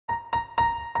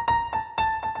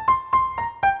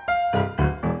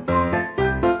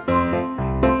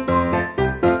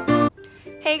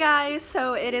guys,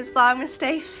 so it is Vlogmas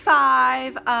day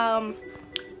 5.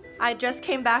 I just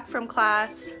came back from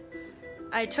class.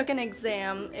 I took an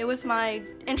exam. It was my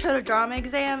intro to drama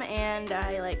exam and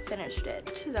I finished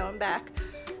it, so I'm back.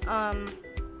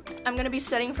 I'm gonna be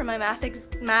studying for my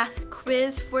math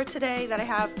quiz for today that I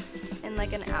have in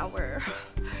like an hour.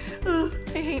 Ugh,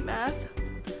 I hate math.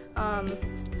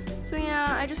 So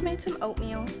yeah, I just made some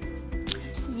oatmeal.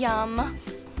 Yum.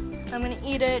 I'm gonna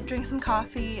eat it, drink some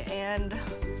coffee, and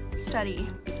study.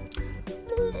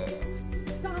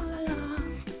 La, la, la.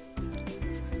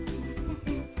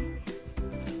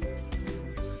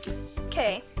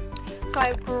 Okay, so I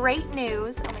have great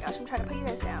news. Oh my gosh, I'm trying to put you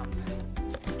guys down.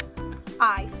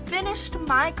 I finished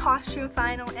my costume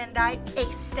final and I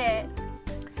aced it.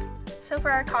 So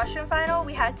for our costume final,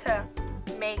 we had to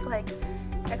make like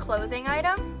a clothing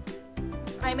item.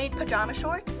 I made pajama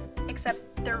shorts, except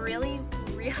they're really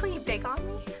big on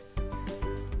me.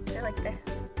 They're like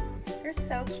they're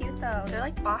so cute though. They're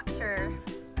like boxer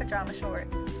pajama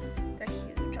shorts. They're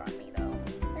huge on me though.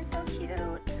 They're so cute.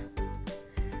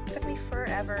 It took me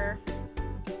forever,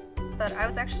 but I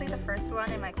was actually the first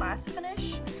one in my class to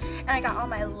finish, and I got all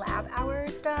my lab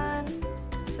hours done.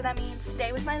 So that means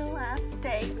today was my last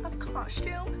day of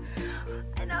costume,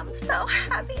 and I'm so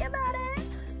happy about it.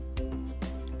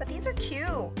 But these are cute.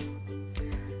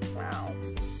 Wow,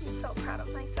 I'm so proud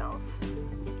of myself.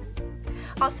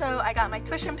 Also, I got my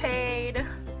tuition paid.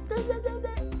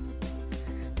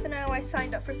 So now I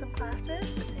signed up for some classes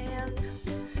and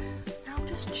now I'm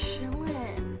just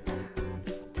chilling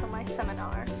till my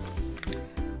seminar.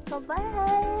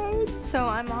 Bye-bye. So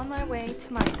I'm on my way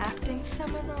to my acting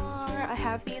seminar. I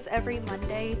have these every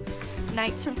Monday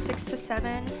nights from 6 to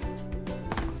 7.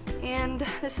 And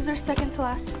this is our second to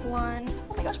last one.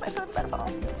 Oh my gosh, my phone's about to fall.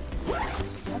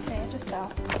 Okay, it just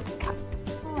fell.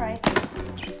 Alright.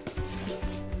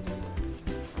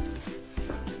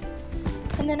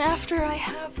 And then after I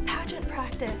have pageant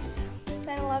practice.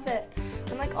 I love it.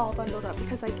 I'm like all bundled up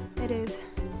because like it is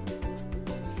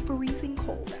freezing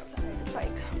cold outside. It's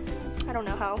like, I don't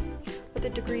know what the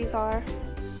degrees are.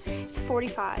 It's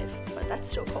 45, but that's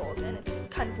still cold and it's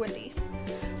kind of windy.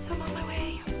 So I'm on my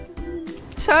way.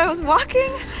 So I was walking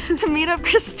to meet up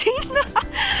Christina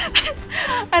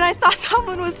and I thought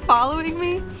someone was following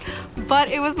me, but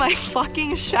it was my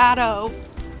fucking shadow.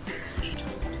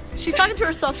 She's talking to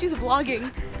herself, she's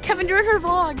vlogging. Kevin, you're in her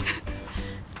vlog.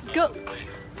 Go. Do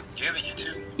you have a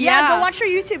YouTube? Yeah, go watch her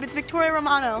YouTube. It's Victoria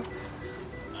Romano.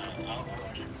 I'll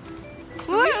watch it.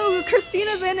 Woo,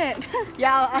 Christina's in it.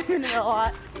 Yeah, I'm in it a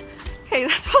lot. Okay,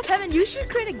 that's what. Kevin, you should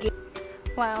create a game.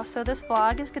 Wow, so this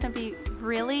vlog is gonna be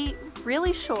really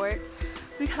short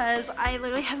because I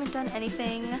literally haven't done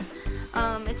anything.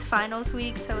 It's finals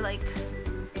week, so like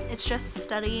it's just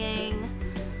studying.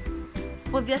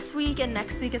 Well, this week and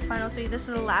next week is finals week. This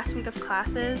is the last week of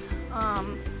classes.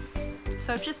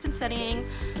 So I've just been studying.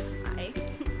 I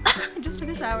just took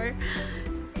a shower.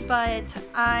 But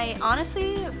I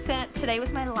honestly, today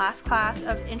was my last class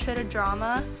of intro to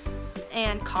drama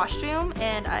and costume,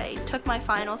 and I took my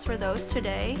finals for those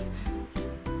today.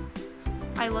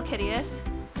 I look hideous.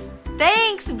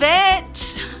 Thanks,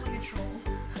 bitch!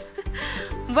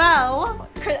 Well,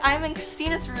 I'm in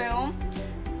Christina's room,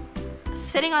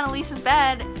 sitting on Elise's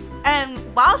bed, and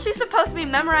while she's supposed to be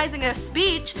memorizing a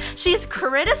speech, she's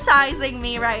criticizing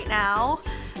me right now.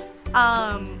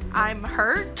 I'm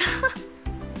hurt.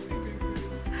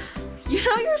 You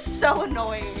know, you're so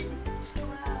annoying.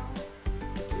 Wow.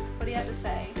 What do you have to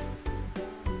say?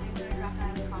 I'm gonna drop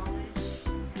out of college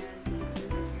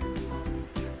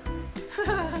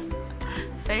and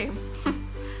Same.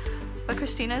 But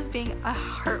Christina is being a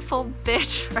hurtful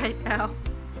bitch right now.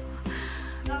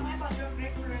 not my fault, you're a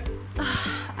grapefruit.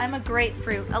 I'm a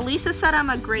grapefruit. Elisa said I'm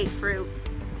a grapefruit.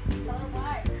 Tell her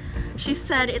why. She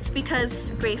said it's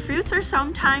because grapefruits are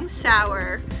sometimes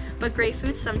sour, but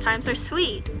grapefruits sometimes are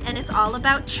sweet, and it's all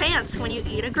about chance when you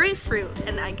eat a grapefruit,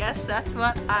 and I guess that's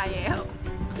what I am.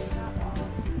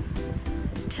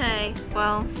 Okay,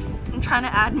 well, I'm trying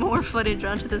to add more footage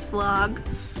onto this vlog.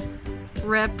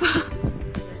 Rip.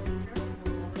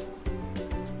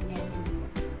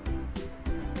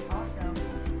 Also,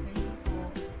 many people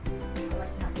would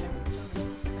like to have sex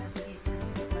with children because it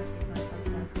reduces likelihood of them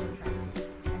contracting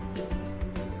STDs,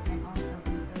 and also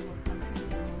in third world countries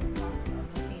where those laws are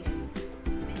located.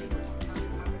 Many people don't have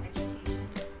proper education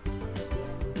to understand, and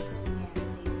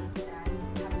they think that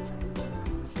having sex with children will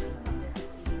cure them of their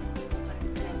STDs, but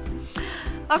instead.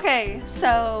 Okay,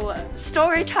 so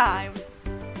story time.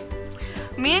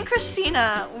 Me and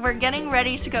Christina were getting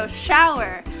ready to go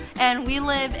shower, and we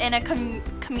live in a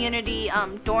community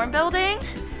dorm building.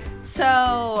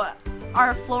 So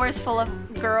our floor is full of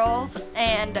girls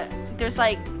and there's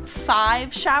like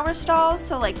 5 shower stalls,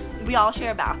 so like we all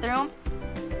share a bathroom.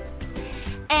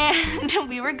 And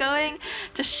we were going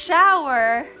to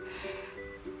shower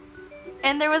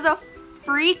and there was a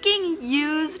freaking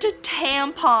used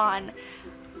tampon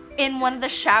in one of the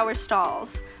shower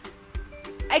stalls.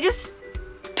 I just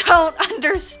don't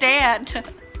understand.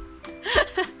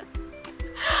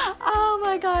 Oh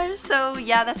my gosh. So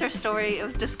yeah, that's our story. It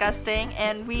was disgusting,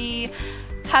 and we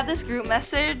have this group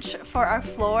message for our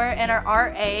floor, and our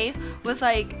RA was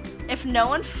like, if no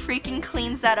one freaking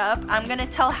cleans that up, I'm gonna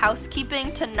tell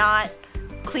housekeeping to not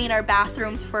clean our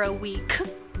bathrooms for a week.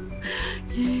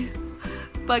 Yeah.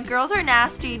 But girls are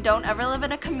nasty. Don't ever live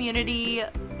in a community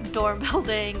dorm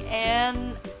building.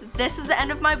 And this is the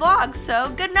end of my vlog. So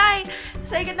good night.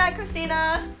 Say good night,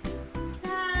 Christina.